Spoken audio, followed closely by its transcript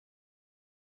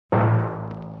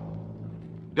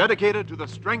dedicated to the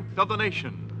strength of the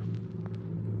nation.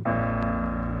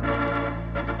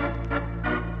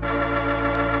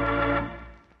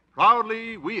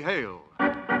 Proudly we hail.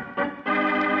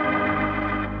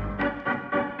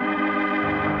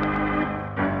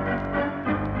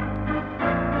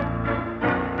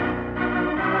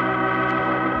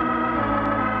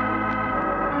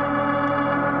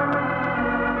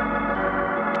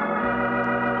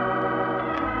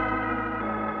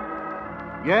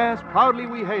 Yes, Proudly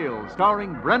We Hail,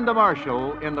 starring Brenda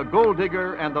Marshall in The Gold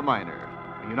Digger and the Miner,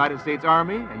 a United States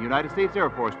Army and United States Air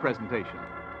Force presentation.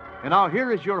 And now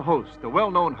here is your host, the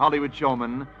well-known Hollywood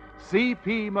showman,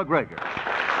 C.P. McGregor.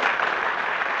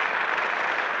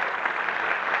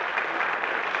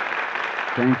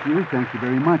 Thank you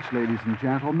very much, ladies and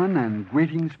gentlemen, and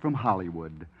greetings from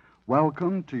Hollywood.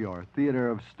 Welcome to your Theater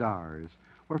of Stars,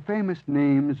 where famous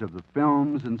names of the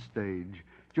films and stage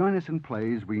join us in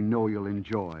plays we know you'll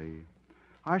enjoy.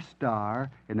 Our star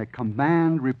in a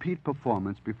command repeat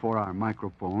performance before our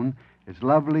microphone is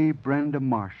lovely Brenda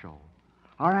Marshall.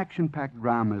 Our action-packed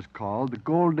drama is called The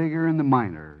Gold Digger and the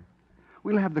Miner.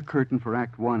 We'll have the curtain for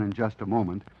Act One in just a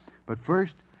moment, but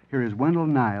first, here is Wendell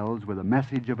Niles with a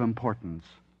message of importance.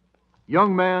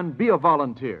 Young man, be a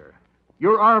volunteer.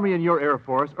 Your Army and your Air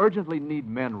Force urgently need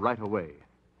men right away.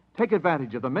 Take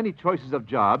advantage of the many choices of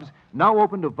jobs now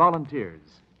open to volunteers.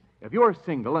 If you are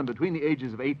single and between the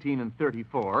ages of 18 and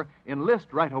 34, enlist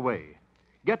right away.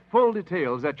 Get full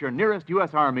details at your nearest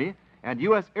U.S. Army and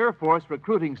U.S. Air Force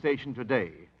recruiting station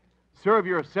today. Serve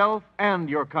yourself and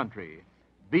your country.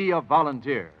 Be a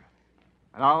volunteer.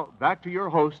 Now, back to your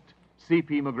host,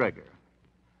 C.P. McGregor.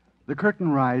 The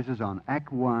curtain rises on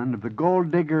Act One of The Gold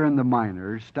Digger and the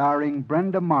Miner, starring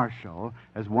Brenda Marshall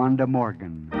as Wanda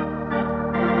Morgan.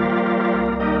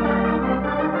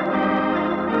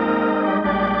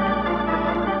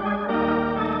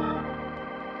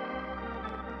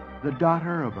 The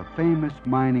daughter of a famous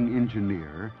mining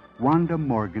engineer, Wanda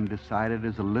Morgan decided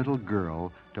as a little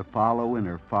girl to follow in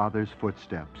her father's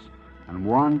footsteps. And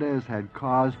Wanda has had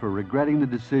cause for regretting the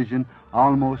decision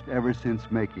almost ever since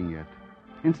making it.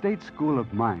 In State School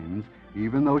of Mines,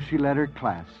 even though she led her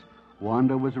class,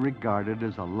 Wanda was regarded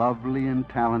as a lovely and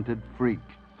talented freak.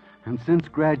 And since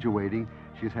graduating,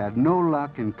 she's had no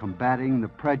luck in combating the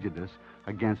prejudice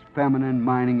against feminine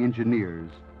mining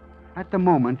engineers. At the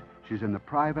moment, she's in the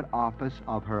private office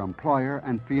of her employer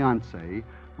and fiancé,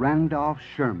 Randolph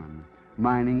Sherman,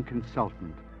 mining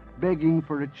consultant, begging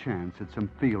for a chance at some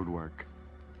field work.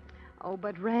 Oh,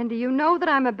 but Randy, you know that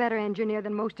I'm a better engineer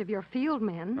than most of your field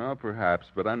men. Oh,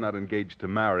 perhaps, but I'm not engaged to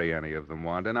marry any of them,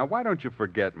 Wanda. Now, why don't you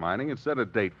forget mining and set a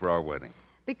date for our wedding?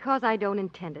 Because I don't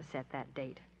intend to set that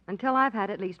date. Until I've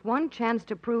had at least one chance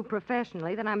to prove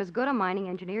professionally that I'm as good a mining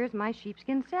engineer as my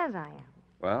sheepskin says I am.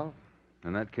 Well,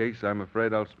 in that case, I'm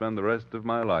afraid I'll spend the rest of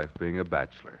my life being a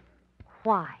bachelor.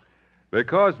 Why?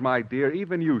 Because, my dear,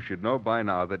 even you should know by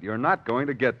now that you're not going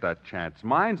to get that chance.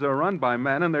 Mines are run by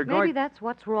men, and they're going... Maybe that's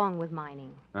what's wrong with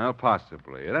mining. Well,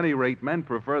 possibly. At any rate, men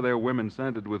prefer their women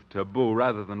scented with taboo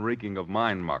rather than reeking of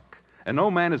mine muck. And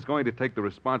no man is going to take the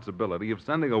responsibility of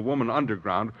sending a woman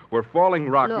underground where falling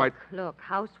rock might... Look,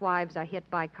 housewives are hit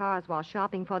by cars while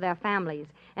shopping for their families,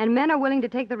 and men are willing to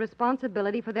take the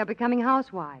responsibility for their becoming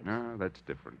housewives. No, that's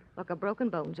different. Look, a broken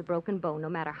bone's a broken bone, no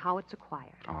matter how it's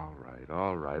acquired. All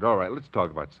right. Let's talk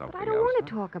about something But I don't else. want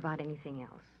to talk about anything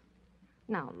else.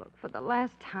 Now, look, for the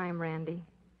last time, Randy,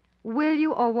 will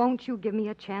you or won't you give me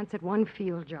a chance at one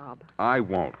field job? I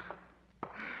won't.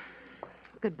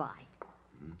 Goodbye.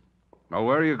 Now,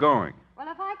 where are you going? Well,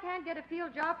 if I can't get a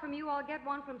field job from you, I'll get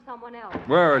one from someone else.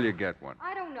 Where'll you get one?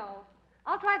 I don't know.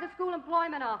 I'll try the school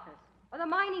employment office, or the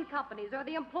mining companies, or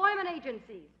the employment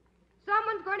agencies.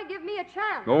 Someone's going to give me a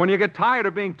chance. Well, when you get tired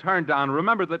of being turned down,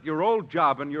 remember that your old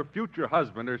job and your future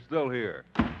husband are still here.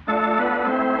 As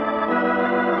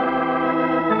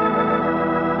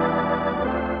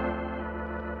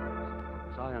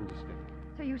I understand.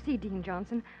 So you see, Dean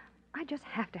Johnson, I just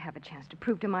have to have a chance to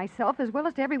prove to myself, as well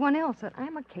as to everyone else, that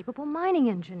I'm a capable mining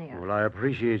engineer. Well, I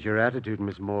appreciate your attitude,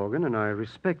 Miss Morgan, and I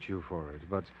respect you for it,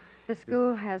 but... The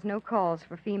school has no calls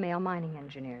for female mining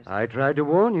engineers. I tried to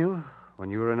warn you when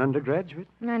you were an undergraduate.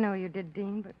 I know you did,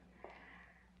 Dean, but...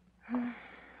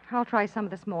 I'll try some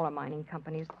of the smaller mining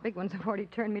companies. The big ones have already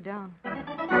turned me down.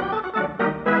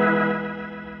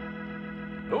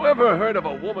 Who ever heard of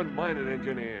a woman mining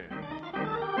engineer?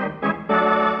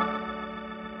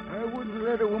 I wouldn't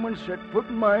let a woman set foot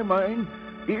in my mine,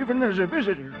 even as a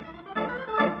visitor.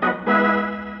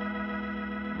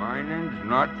 Mining's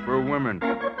not for women.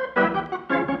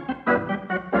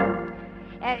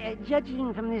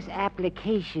 Judging from this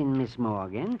application, Miss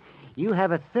Morgan, you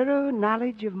have a thorough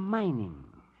knowledge of mining.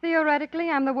 Theoretically,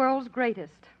 I'm the world's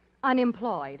greatest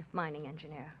unemployed mining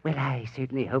engineer. Well, I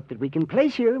certainly hope that we can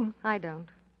place you. I don't.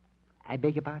 I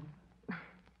beg your pardon?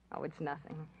 Oh, it's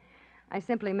nothing. I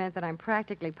simply meant that I'm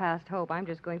practically past hope. I'm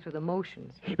just going through the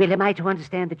motions. Well, am I to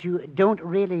understand that you don't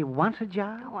really want a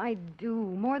job? Oh, I do.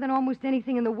 More than almost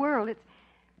anything in the world.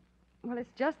 It's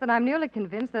just that I'm nearly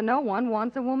convinced that no one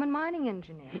wants a woman mining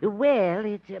engineer. Well,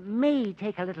 it may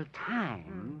take a little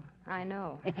time. I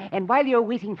know. And while you're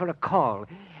waiting for a call,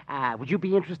 would you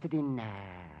be interested in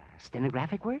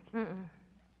stenographic work? Mm-mm.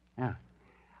 Oh.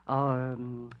 Or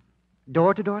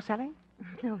door-to-door selling?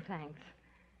 No, thanks.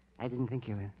 I didn't think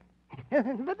you were.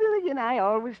 But then, I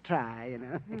always try,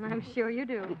 I'm sure you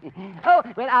do. Oh,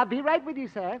 well, I'll be right with you,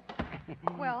 sir.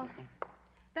 Well,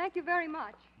 thank you very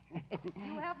much.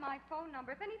 You have my phone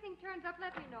number. If anything turns up,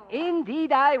 let me know.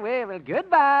 Indeed, I will. Well,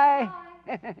 goodbye.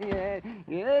 Bye. Yeah,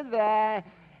 goodbye.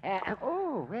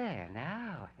 Well,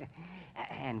 now.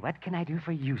 And what can I do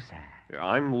for you, sir?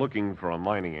 I'm looking for a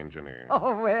mining engineer.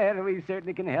 Oh, well, we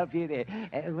certainly can help you there.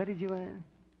 What did you want?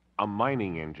 A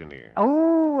mining engineer.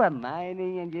 Oh, a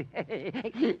mining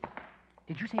engineer.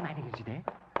 Did you say mining engineer?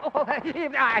 Oh,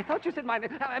 I thought you said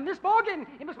mining. Miss Morgan!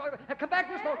 Miss Morgan! Come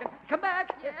back, Miss Morgan! Come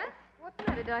back! Yes? What's the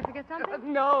matter? Did I forget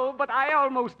something? No, but I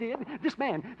almost did. This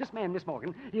man, Miss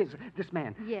Morgan, this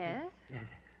man. Yes?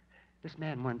 This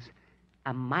man wants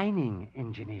a mining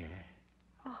engineer.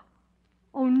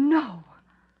 Oh, no.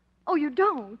 Oh, you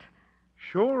don't?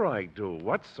 Sure I do.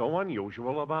 What's so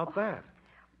unusual about that?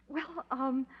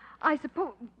 Well, I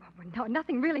suppose... No,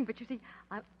 nothing really, but you see,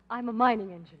 I'm a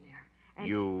mining engineer. And...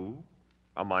 You?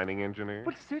 A mining engineer?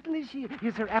 Well, certainly she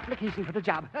is her application for the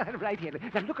job. Right here.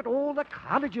 Now, look at all the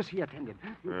colleges he attended.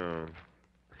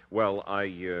 Well,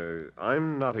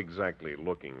 I'm not exactly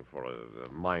looking for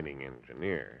a mining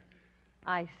engineer.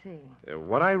 I see.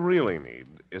 What I really need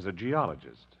is a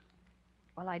geologist.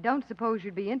 Well, I don't suppose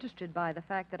you'd be interested by the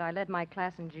fact that I led my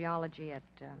class in geology at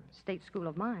State School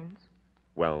of Mines.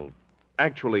 Well,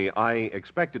 actually, I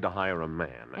expected to hire a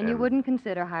man. And you wouldn't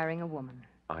consider hiring a woman?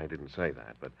 I didn't say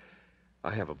that, but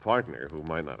I have a partner who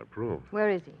might not approve. Where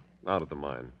is he? Out at the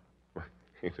mine.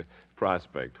 He's a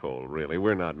prospect hole, really.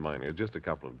 We're not miners, just a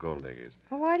couple of gold diggers.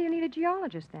 Well, why do you need a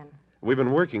geologist, then? We've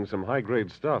been working some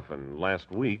high-grade stuff, and last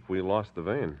week we lost the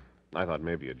vein. I thought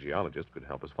maybe a geologist could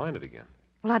help us find it again.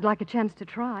 Well, I'd like a chance to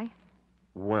try.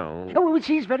 Well... Oh,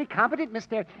 she's very competent,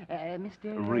 Mr.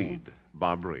 Reed.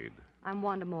 Bob Reed. I'm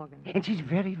Wanda Morgan. And she's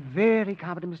very, very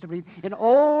competent, Mr. Reed. In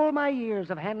all my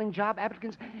years of handling job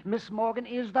applicants, Miss Morgan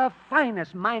is the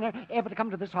finest miner ever to come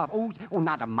to this office. Oh,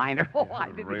 not a miner. Oh, I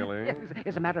didn't... Really? Yes,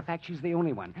 as a matter of fact, she's the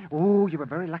only one. Oh, you were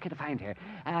very lucky to find her.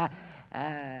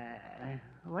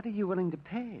 What are you willing to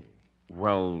pay?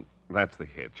 Well, that's the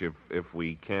hitch. If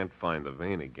we can't find the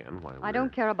vein again, why... I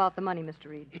don't care about the money, Mr.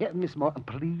 Reed. Yeah, Miss Morgan,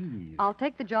 please. I'll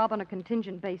take the job on a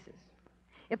contingent basis.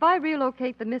 If I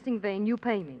relocate the missing vein, you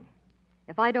pay me.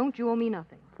 If I don't, you owe me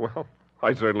nothing. Well,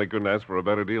 I certainly couldn't ask for a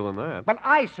better deal than that. Well,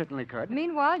 I certainly could.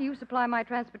 Meanwhile, you supply my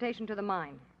transportation to the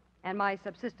mine and my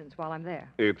subsistence while I'm there.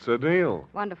 It's a deal.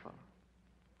 Wonderful.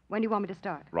 When do you want me to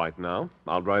start? Right now.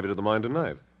 I'll drive you to the mine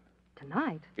tonight.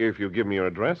 Tonight? If you give me your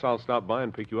address, I'll stop by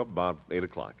and pick you up about 8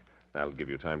 o'clock. That'll give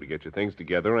you time to get your things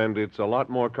together, and it's a lot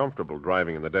more comfortable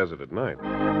driving in the desert at night.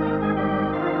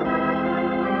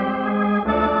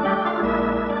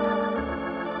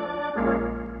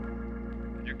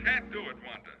 You can't do it,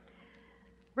 Wanda.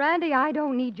 Randy, I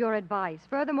don't need your advice.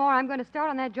 Furthermore, I'm going to start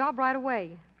on that job right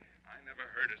away. I never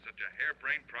heard of such a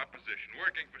harebrained proposition,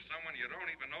 working for someone you don't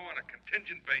even know on a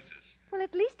contingent basis. Well,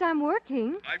 at least I'm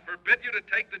working. I forbid you to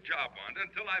take the job, Wanda,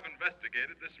 until I've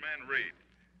investigated this man Reed.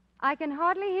 I can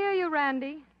hardly hear you,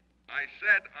 Randy. I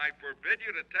said I forbid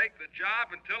you to take the job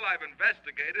until I've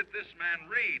investigated this man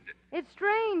Reed. It's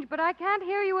strange, but I can't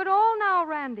hear you at all now,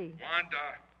 Randy.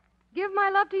 Wanda. Give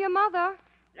my love to your mother.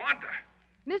 Wanda.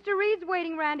 Mr. Reed's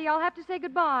waiting, Randy. I'll have to say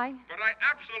goodbye. But I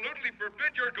absolutely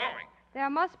forbid your going. There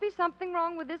must be something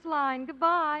wrong with this line.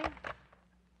 Goodbye.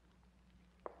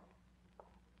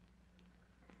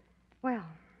 Well,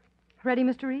 ready,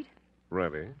 Mr. Reed?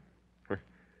 Ready?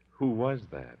 Who was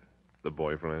that? The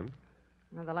boyfriend?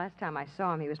 Well, the last time I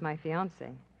saw him, he was my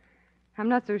fiancé. I'm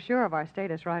not so sure of our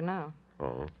status right now.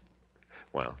 Oh.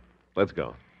 Well, let's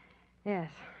go.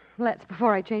 Yes, let's,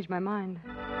 before I change my mind.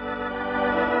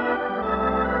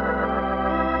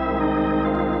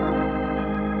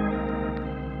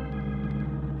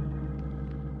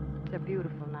 It's a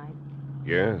beautiful night.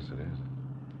 Yes, it is.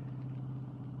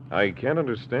 I can't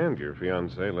understand your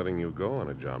fiancé letting you go on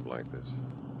a job like this.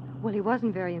 Well, he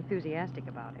wasn't very enthusiastic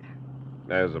about it.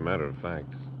 As a matter of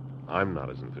fact, I'm not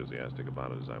as enthusiastic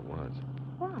about it as I was.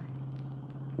 Why?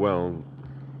 Well,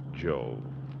 Joe,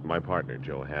 my partner,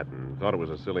 Joe Hatton, thought it was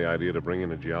a silly idea to bring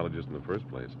in a geologist in the first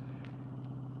place.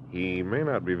 He may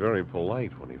not be very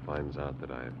polite when he finds out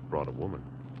that I've brought a woman.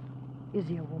 Is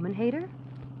he a woman hater?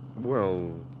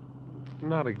 Well,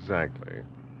 not exactly.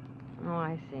 Oh,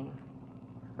 I see.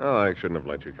 Oh, I shouldn't have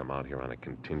let you come out here on a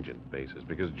contingent basis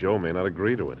because Joe may not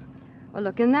agree to it. Well,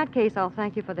 look, in that case, I'll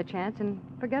thank you for the chance and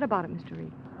forget about it, Mr.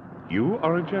 Reed. You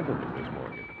are a gentleman, Miss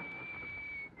Morgan.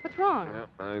 What's wrong? Well,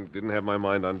 I didn't have my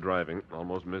mind on driving.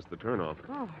 Almost missed the turnoff.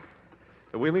 Oh,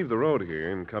 We leave the road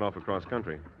here and cut off across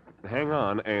country. Hang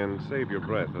on and save your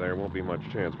breath. There won't be much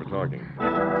chance for talking.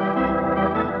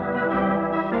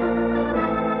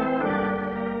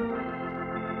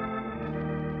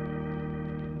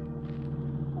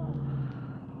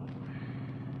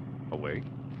 Awake?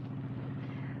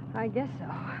 I guess so.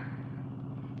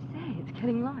 Say, it's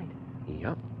getting light.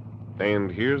 Yep.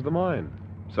 And here's the mine,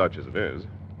 such as it is.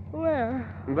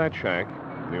 Where? That shack,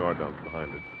 the ore dump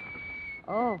behind it.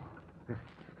 Oh,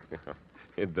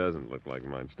 It doesn't look like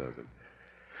much, does it?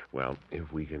 Well,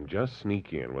 if we can just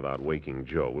sneak in without waking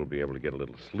Joe, we'll be able to get a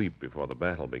little sleep before the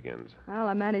battle begins. well,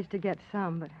 I managed to get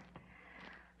some, but...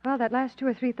 Well, that last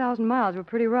 2,000 or 3,000 miles were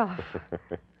pretty rough.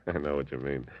 I know what you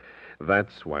mean.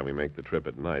 That's why we make the trip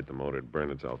at night. The motor'd burn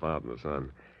itself out in the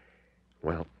sun.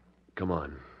 Well, come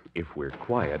on. If we're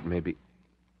quiet, maybe...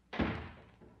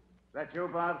 That you,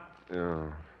 Bob?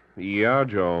 Oh, yeah,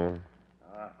 Joe.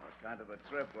 What kind of a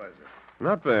trip was it?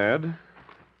 Not bad.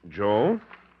 Joe,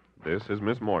 this is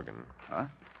Miss Morgan. Huh?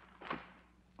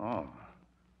 Oh.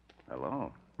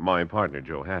 Hello. My partner,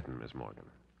 Joe Hatton, Miss Morgan.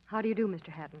 How do you do, Mr.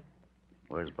 Hatton?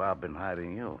 Where's Bob been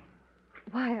hiding you?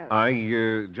 Why,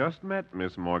 I just met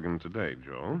Miss Morgan today,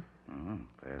 Joe.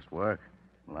 Past work.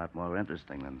 A lot more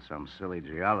interesting than some silly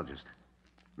geologist.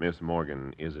 Miss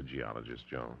Morgan is a geologist,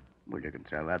 Joe. Well, you can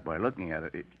tell that by looking at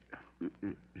it.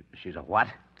 She's a what?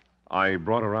 I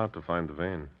brought her out to find the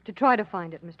vein. to try to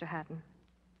find it, Mr. Hatton.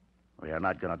 Well, you're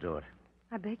not going to do it.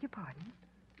 I beg your pardon?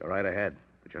 Go right ahead.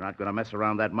 But you're not going to mess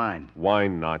around that mine. Why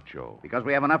not, Joe? Because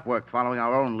we have enough work following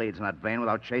our own leads in that vein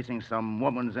without chasing some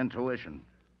woman's intuition.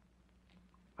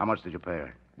 How much did you pay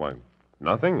her? Why,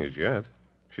 nothing as yet.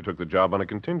 She took the job on a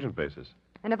contingent basis.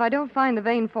 And if I don't find the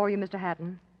vein for you, Mr.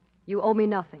 Hatton, you owe me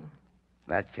nothing.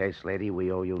 In that case, lady,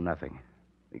 we owe you nothing.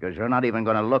 Because you're not even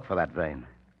going to look for that vein.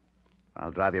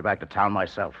 I'll drive you back to town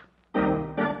myself.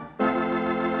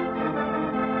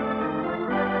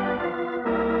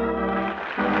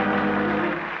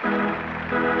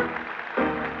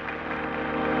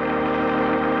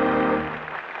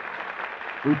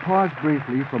 We pause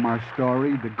briefly from our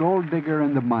story, The Gold Digger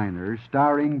and the Miner,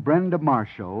 starring Brenda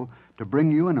Marshall, to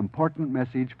bring you an important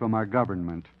message from our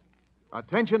government.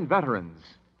 Attention, veterans.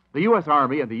 The U.S.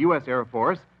 Army and the U.S. Air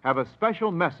Force have a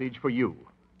special message for you.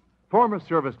 Former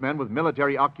servicemen with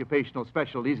military occupational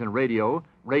specialties in radio,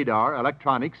 radar,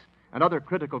 electronics, and other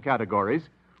critical categories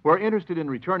who are interested in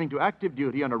returning to active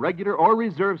duty on a regular or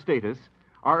reserve status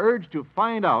are urged to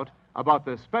find out about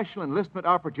the special enlistment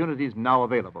opportunities now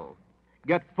available.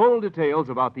 Get full details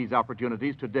about these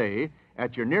opportunities today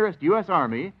at your nearest U.S.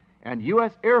 Army and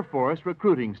U.S. Air Force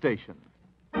recruiting station.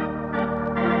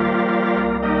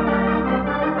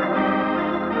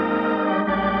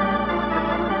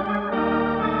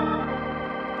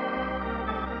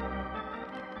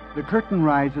 The curtain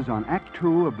rises on Act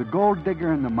Two of The Gold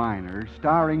Digger and the Miner,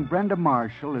 starring Brenda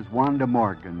Marshall as Wanda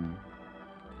Morgan.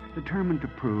 Determined to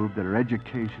prove that her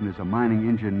education as a mining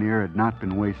engineer had not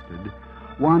been wasted,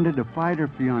 Wanda defied her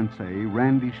fiancé,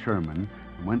 Randy Sherman,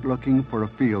 and went looking for a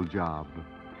field job.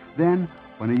 Then,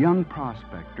 when a young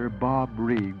prospector, Bob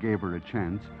Reed, gave her a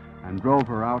chance and drove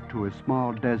her out to a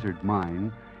small desert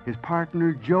mine, his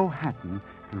partner, Joe Hatton,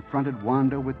 confronted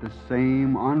Wanda with the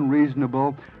same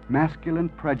unreasonable, masculine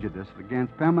prejudice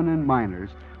against feminine miners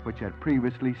which had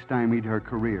previously stymied her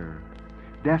career.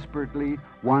 Desperately,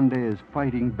 Wanda is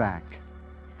fighting back.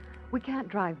 We can't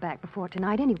drive back before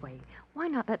tonight anyway. Why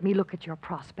not let me look at your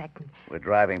prospect? We're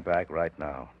driving back right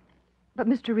now. But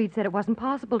Mr. Reed said it wasn't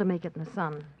possible to make it in the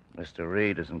sun. Mr.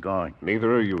 Reed isn't going.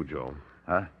 Neither are you, Joe.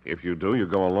 Huh? If you do, you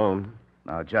go alone.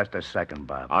 Now, just a second,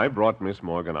 Bob. I brought Miss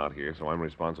Morgan out here, so I'm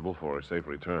responsible for her safe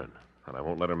return. And I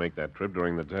won't let her make that trip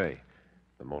during the day.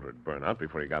 The motor'd burn out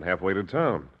before you got halfway to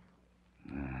town.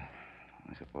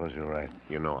 I suppose you're right.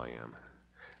 You know I am.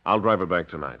 I'll drive her back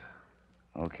tonight.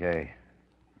 Okay.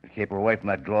 Keep her away from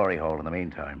that glory hole in the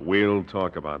meantime. We'll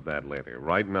talk about that later.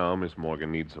 Right now, Miss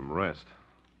Morgan needs some rest.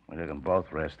 Well, you can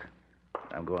both rest.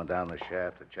 I'm going down the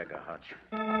shaft to check a hutch.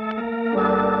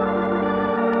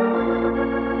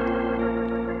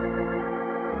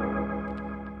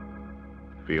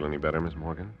 Feel any better, Miss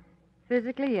Morgan?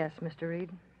 Physically, yes, Mr. Reed.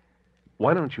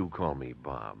 Why don't you call me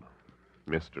Bob?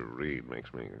 Mr. Reed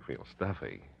makes me feel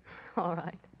stuffy. All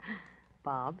right.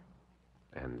 Bob?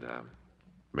 And,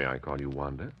 may I call you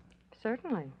Wanda?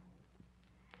 Certainly.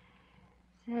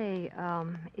 Say,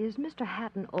 is Mr.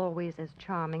 Hatton always as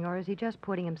charming, or is he just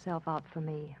putting himself out for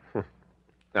me?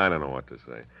 I don't know what to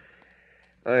say.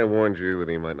 I warned you that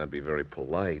he might not be very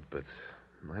polite, but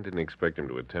I didn't expect him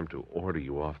to attempt to order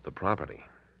you off the property.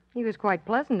 He was quite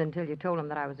pleasant until you told him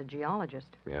that I was a geologist.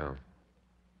 Yeah.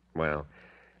 Well,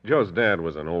 Joe's dad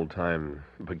was an old-time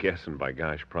Beguessin and by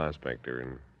gosh prospector,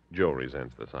 and Joe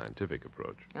resents the scientific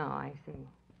approach. Oh, I see.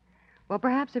 Well,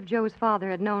 perhaps if Joe's father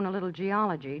had known a little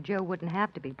geology, Joe wouldn't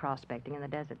have to be prospecting in the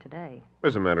desert today.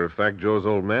 As a matter of fact, Joe's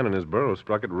old man in his burrow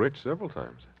struck it rich several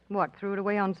times. What, threw it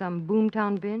away on some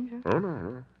boomtown binge? Oh,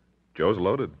 no. Joe's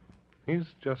loaded.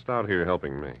 He's just out here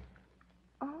helping me.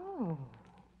 Oh.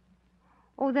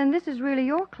 Oh, then this is really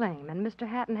your claim, and Mr.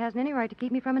 Hatton hasn't any right to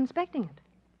keep me from inspecting it.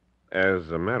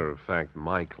 As a matter of fact,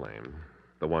 my claim,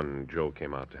 the one Joe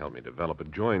came out to help me develop,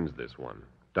 it joins this one,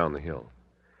 down the hill.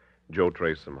 Joe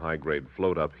traced some high-grade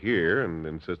float up here and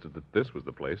insisted that this was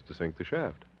the place to sink the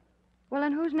shaft. Well,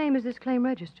 in whose name is this claim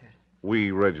registered?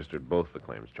 We registered both the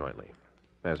claims jointly.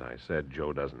 As I said,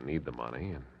 Joe doesn't need the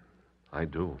money, and I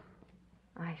do.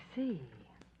 I see.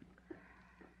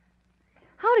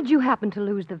 How did you happen to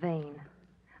lose the vein?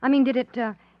 I mean, did it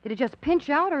just pinch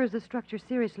out, or is the structure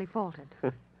seriously faulted?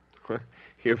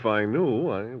 If I knew,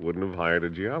 I wouldn't have hired a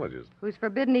geologist. Who's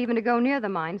forbidden even to go near the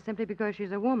mine simply because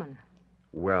she's a woman.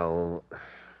 Well,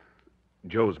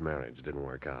 Joe's marriage didn't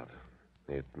work out.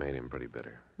 It made him pretty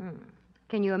bitter.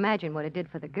 Can you imagine what it did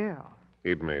for the girl?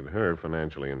 It made her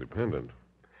financially independent.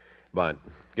 But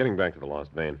getting back to the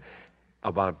lost vein,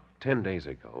 about 10 days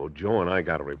ago, Joe and I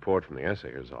got a report from the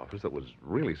assayer's office that was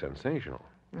really sensational.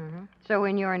 So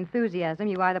in your enthusiasm,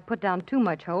 you either put down too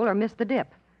much hole or missed the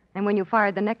dip. And when you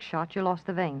fired the next shot, you lost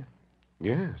the vein.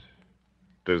 Yes.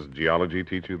 Does geology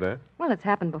teach you that? Well, it's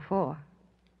happened before.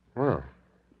 Well,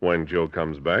 when Joe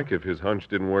comes back, if his hunch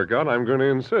didn't work out, I'm going to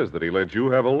insist that he let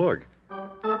you have a look. Well,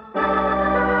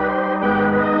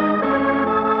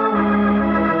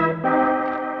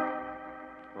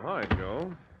 hi,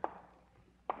 Joe.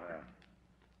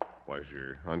 Was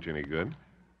your hunch any good?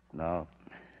 No.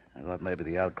 I thought maybe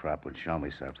the outcrop would show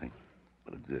me something,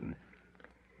 but it didn't.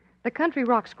 The country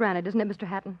rock's granite, isn't it, Mr.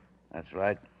 Hatton? That's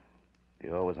right. The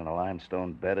ore was in a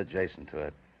limestone bed adjacent to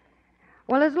it.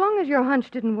 Well, as long as your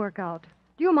hunch didn't work out,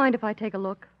 do you mind if I take a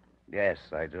look? Yes,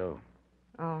 I do.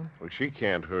 Oh. Well, she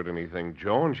can't hurt anything,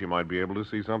 Joe, and she might be able to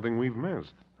see something we've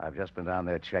missed. I've just been down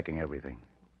there checking everything.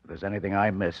 If there's anything I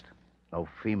missed, no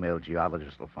female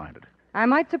geologist will find it. I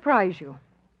might surprise you.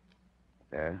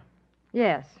 Yeah?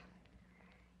 Yes.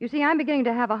 You see, I'm beginning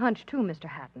to have a hunch, too, Mr.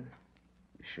 Hatton.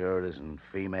 You sure it isn't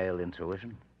female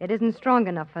intuition? It isn't strong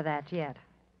enough for that yet.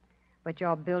 But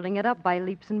you're building it up by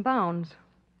leaps and bounds.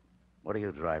 What are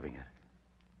you driving at?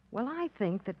 Well, I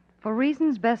think that for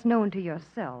reasons best known to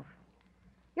yourself,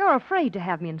 you're afraid to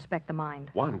have me inspect the mine.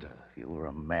 Wanda. If you were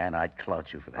a man, I'd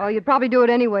clout you for that. Oh, you'd probably do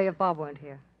it anyway if Bob weren't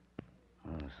here.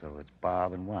 Oh, so it's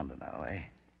Bob and Wanda now, eh?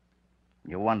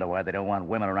 You wonder why they don't want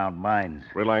women around mines.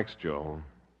 Relax, Joe.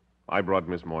 I brought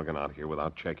Miss Morgan out here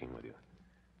without checking with you.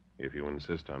 If you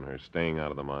insist on her staying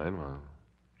out of the mine, well,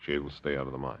 she'll stay out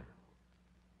of the mine.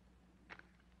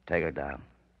 Take her down.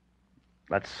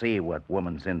 Let's see what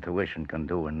woman's intuition can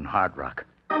do in hard rock.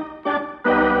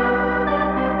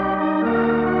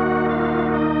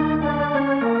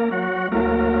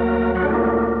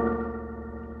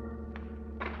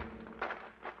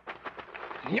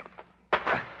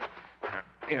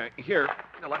 Here,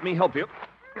 let me help you.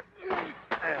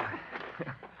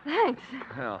 Thanks.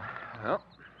 Well,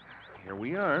 here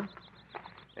we are.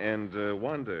 And,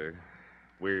 Wanda,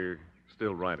 we're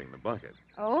still riding the bucket.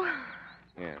 Oh?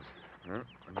 Yes. Well,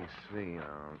 let me see.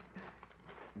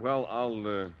 Well,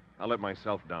 I'll let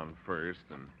myself down first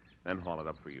and then haul it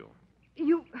up for you.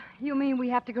 You mean we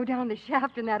have to go down the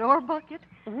shaft in that ore bucket?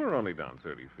 We're only down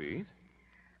 30 feet.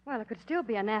 Well, it could still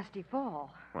be a nasty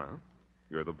fall. Well,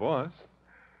 you're the boss.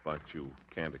 But you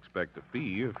can't expect a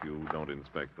fee if you don't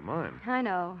inspect the mine. I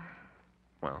know.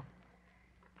 Well?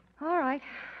 All right.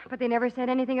 But they never said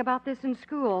anything about this in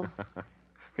school.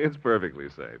 It's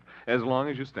perfectly safe, as long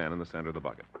as you stand in the center of the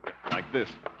bucket. Like this.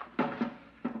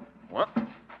 Well,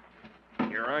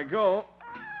 here I go.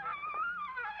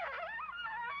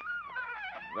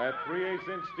 That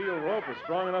 3/8-inch steel rope is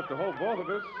strong enough to hold both of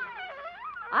us.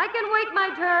 I can wait my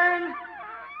turn.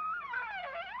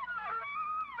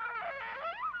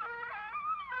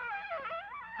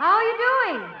 How are you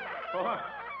doing? Oh,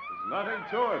 there's nothing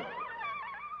to it.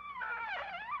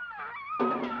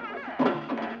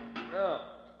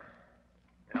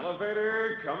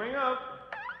 Elevator coming up.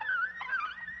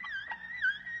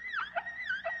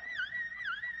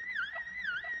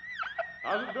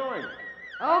 How's it doing?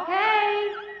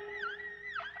 Okay.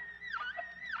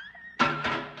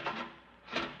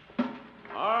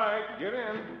 All right, get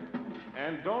in.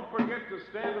 And don't forget to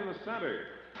stand in the center.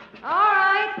 All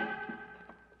right.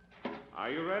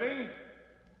 Are you ready?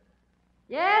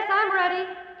 Yes, I'm ready.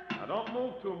 Now, don't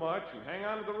move too much and hang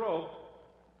on to the rope.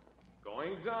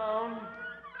 Going down.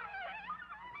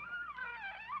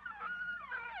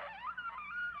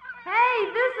 Hey,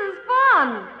 this is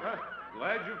fun.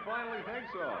 Glad you finally think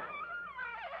so.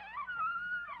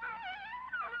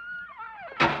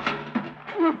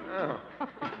 Oh,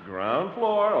 ground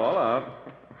floor, all out.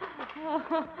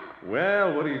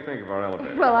 Well, what do you think of our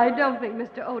elevator? Well, I don't think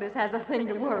Mr. Otis has a thing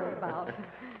to worry about.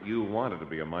 You wanted to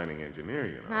be a mining engineer,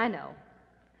 you know. I know.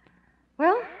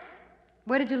 Well,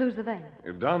 where did you lose the vein?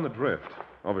 You're down the drift.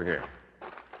 Over here.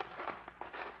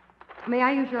 May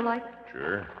I use your light?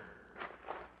 Sure.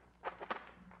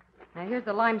 Now, here's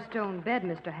the limestone bed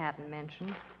Mr. Hatton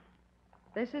mentioned.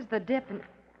 This is the dip, and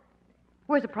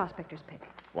where's the prospector's pick?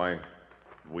 Why,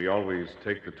 we always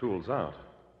take the tools out.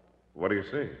 What do you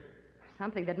see?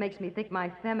 Something that makes me think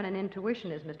my feminine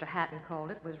intuition, as Mr. Hatton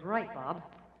called it, was right, Bob.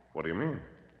 What do you mean?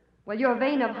 Well, your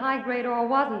vein of high-grade ore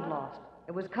wasn't lost.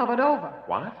 It was covered over.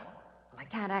 What? Well, I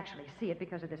can't actually see it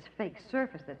because of this fake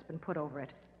surface that's been put over it.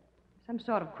 Some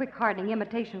sort of quick-hardening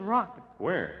imitation rock.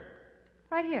 Where?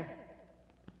 Right here.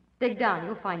 Dig down.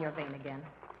 You'll find your vein again.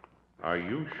 Are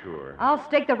you sure? I'll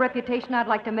stake the reputation I'd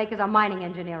like to make as a mining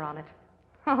engineer on it.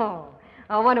 Oh,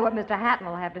 I wonder what Mr. Hatton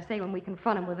will have to say when we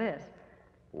confront him with this.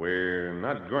 We're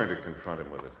not going to confront him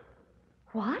with it.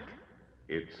 What?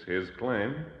 It's his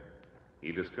claim.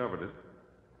 He discovered it.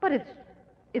 But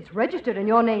it's registered in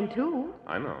your name, too.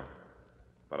 I know.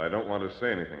 But I don't want to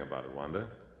say anything about it, Wanda.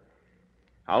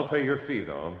 I'll pay your fee,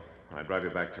 though. I'll drive you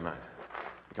back tonight.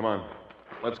 Come on.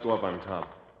 Let's go up on top.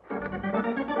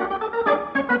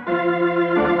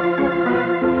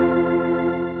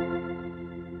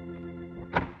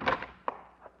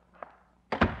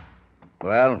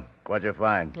 Well, what'd you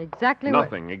find? Exactly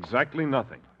Nothing. Exactly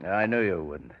nothing. I knew you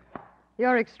wouldn't.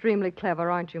 You're extremely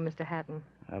clever, aren't you, Mr. Hatton?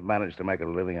 I've managed to make a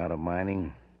living out of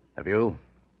mining. Have you?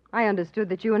 I understood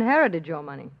that you inherited your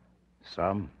money.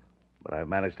 Some. But I've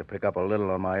managed to pick up a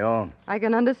little on my own. I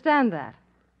can understand that.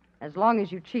 As long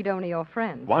as you cheat only your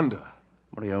friends. Wanda.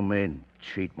 What do you mean,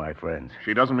 cheat my friends?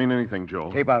 She doesn't mean anything, Joe.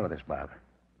 Keep out of this, Bob.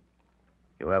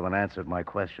 You haven't answered my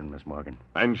question, Miss Morgan.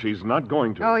 And she's not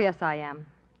going to. Oh, yes, I am.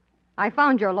 I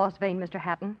found your lost vein, Mr.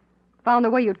 Hatton. Found the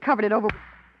way you'd covered it over.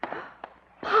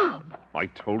 I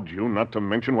told you not to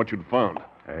mention what you'd found.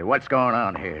 Hey, what's going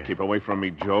on here? Keep away from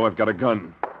me, Joe. I've got a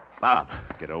gun. Bob.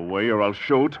 Get away or I'll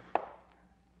shoot.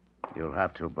 You'll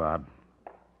have to, Bob.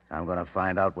 I'm going to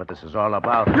find out what this is all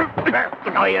about.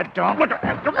 No, you don't. Look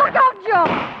out, Joe!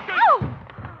 Ow!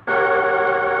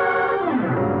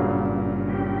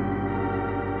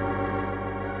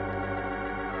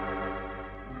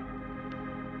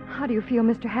 How do you feel,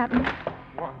 Mr. Hatton?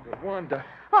 Wanda.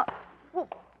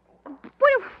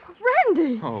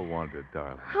 Randy! Oh, Wanda,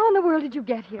 darling. How in the world did you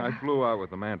get here? I flew out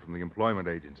with the man from the employment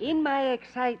agency. In my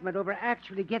excitement over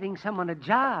actually getting someone a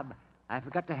job, I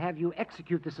forgot to have you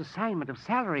execute this assignment of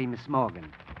salary, Miss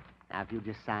Morgan. Now, if you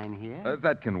just sign here.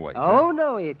 That can wait. Oh,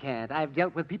 no, it can't. I've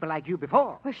dealt with people like you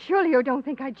before. Well, surely you don't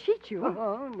think I'd cheat you.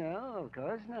 Oh, no, of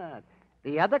course not.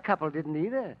 The other couple didn't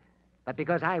either. But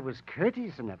because I was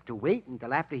courteous enough to wait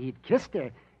until after he'd kissed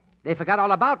her, they forgot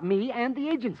all about me and the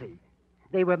agency.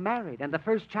 They were married, and the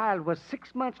first child was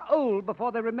 6 months old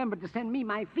before they remembered to send me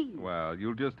my fee. Well,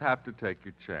 you'll just have to take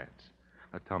your chance.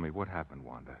 Now, tell me, what happened,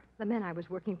 Wanda? The men I was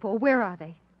working for, where are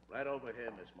they? Right over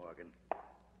here, Miss Morgan.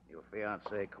 Your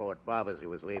fiancé caught Bob as he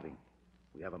was leaving.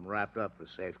 We have him wrapped up for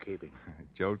safekeeping.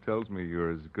 Joe tells me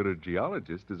you're as good a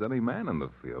geologist as any man in the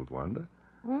field, Wanda.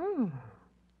 Oh,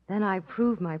 then I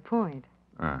prove my point.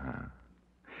 Uh-huh.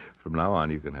 From now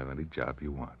on, you can have any job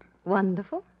you want.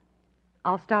 Wonderful.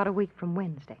 I'll start a week from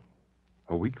Wednesday.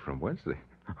 A week from Wednesday?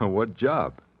 What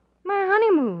job? My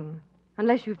honeymoon,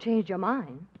 unless you've changed your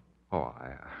mind. Oh,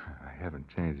 I haven't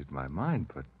changed my mind,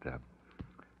 but,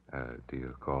 do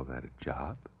you call that a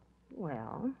job?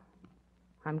 Well,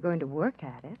 I'm going to work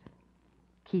at it.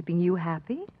 Keeping you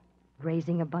happy,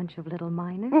 raising a bunch of little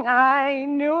miners. I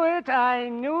knew it. I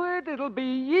knew it. It'll be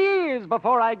years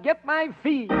before I get my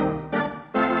fee.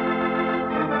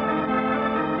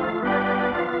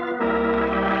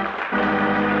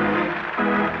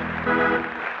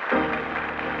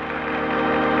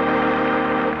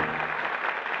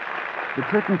 The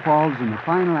curtain falls in the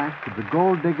final act of The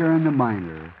Gold Digger and the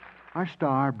Miner, Our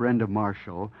star, Brenda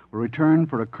Marshall, will return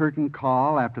for a curtain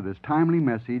call after this timely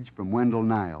message from Wendell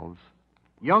Niles.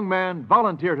 Young man,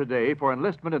 volunteer today for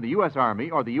enlistment in the U.S. Army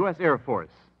or the U.S. Air Force.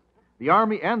 The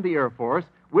Army and the Air Force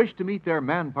wish to meet their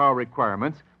manpower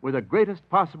requirements with the greatest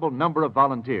possible number of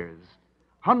volunteers.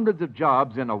 Hundreds of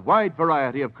jobs in a wide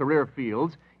variety of career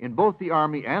fields in both the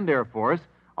Army and Air Force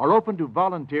are open to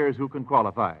volunteers who can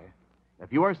qualify.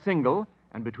 If you are single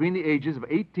and between the ages of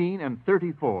 18 and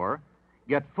 34,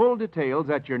 get full details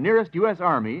at your nearest U.S.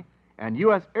 Army and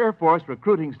U.S. Air Force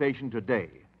recruiting station today.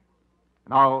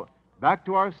 Now, back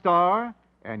to our star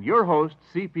and your host,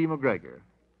 C.P. McGregor.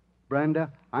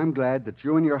 Brenda, I'm glad that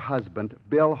you and your husband,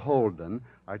 Bill Holden,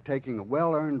 are taking a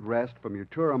well-earned rest from your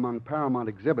tour among Paramount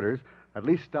exhibitors, at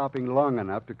least stopping long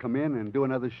enough to come in and do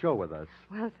another show with us.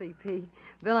 Well, C.P.,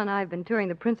 Bill and I have been touring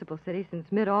the principal city since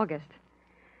mid-August.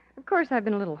 Of course, I've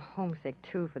been a little homesick,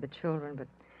 too, for the children, but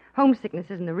homesickness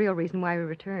isn't the real reason why we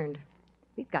returned.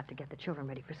 We've got to get the children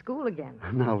ready for school again.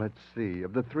 Now, let's see.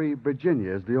 Of the three,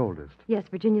 Virginia is the oldest. Yes,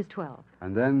 Virginia's 12.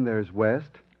 And then there's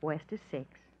West West is 6.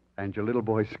 and your little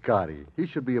boy, Scotty. He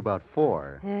should be about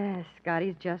 4. Yes,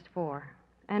 Scotty's just 4.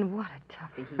 And what a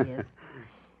toughie he is.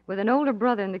 With an older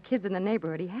brother and the kids in the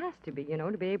neighborhood, he has to be,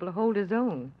 to be able to hold his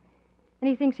own. And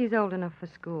he thinks he's old enough for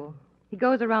school. He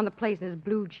goes around the place in his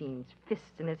blue jeans,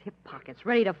 fists in his hip pockets,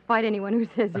 ready to fight anyone who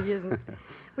says he isn't.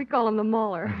 We call him the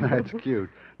Mauler. That's cute.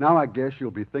 Now I guess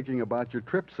you'll be thinking about your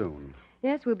trip soon.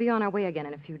 Yes, we'll be on our way again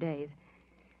in a few days.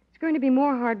 It's going to be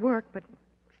more hard work, but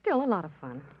still a lot of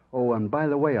fun. Oh, and by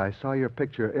the way, I saw your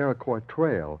picture, Iroquois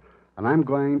Trail, and I'm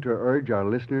going to urge our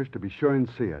listeners to be sure and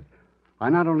see it. I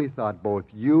not only thought both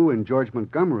you and George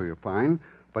Montgomery are fine,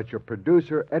 but your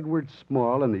producer, Edward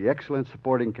Small, and the excellent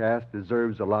supporting cast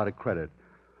deserves a lot of credit.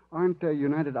 Aren't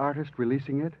United Artists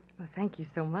releasing it? Well, thank you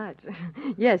so much.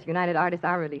 Yes, United Artists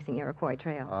are releasing Iroquois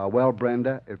Trail. Well,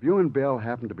 Brenda, if you and Bill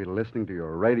happen to be listening to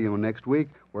your radio next week,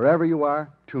 wherever you are,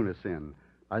 tune us in.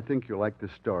 I think you'll like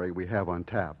this story we have on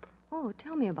tap. Oh,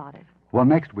 tell me about it. Well,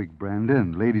 next week, Brenda,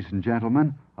 and ladies and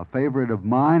gentlemen, a favorite of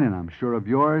mine, and I'm sure of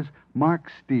yours, Mark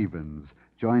Stevens,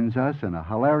 joins us in a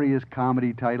hilarious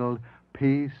comedy titled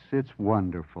Peace, It's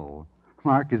Wonderful.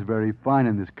 Mark is very fine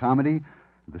in this comedy.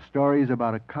 The story is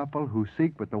about a couple who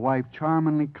seek what the wife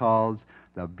charmingly calls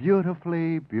the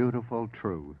beautifully beautiful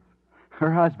truth.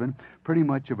 Her husband, pretty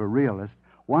much of a realist,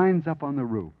 winds up on the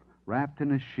roof, wrapped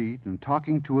in a sheet and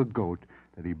talking to a goat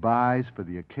that he buys for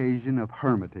the occasion of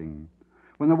hermiting.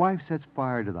 When the wife sets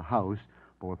fire to the house,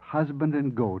 both husband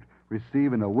and goat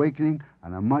receive an awakening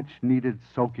and a much-needed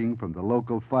soaking from the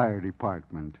local fire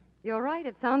department. You're right,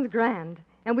 it sounds grand,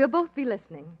 and we'll both be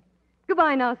listening.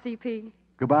 Goodbye now, C.P.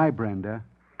 Goodbye, Brenda.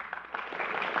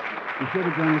 Be sure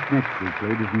to join us next week,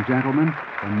 ladies and gentlemen,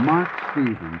 when Mark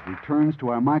Stevens returns to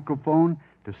our microphone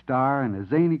to star in a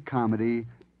zany comedy,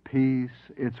 Peace,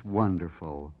 It's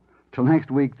Wonderful. Till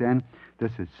next week, then,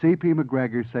 this is C.P.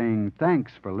 McGregor saying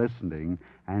thanks for listening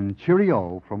and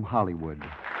cheerio from Hollywood.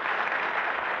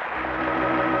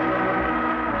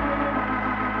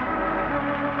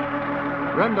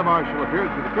 Brenda Marshall appears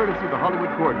through the courtesy of the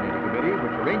Hollywood Coordinating Committee,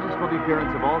 which arranges for the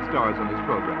appearance of all stars on this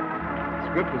program.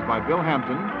 The script was by Bill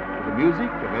Hampton, with the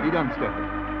music of Eddie Dunstedter.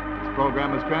 This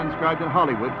program is transcribed in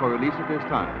Hollywood for release at this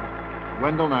time.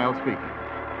 Wendell Niles speaking.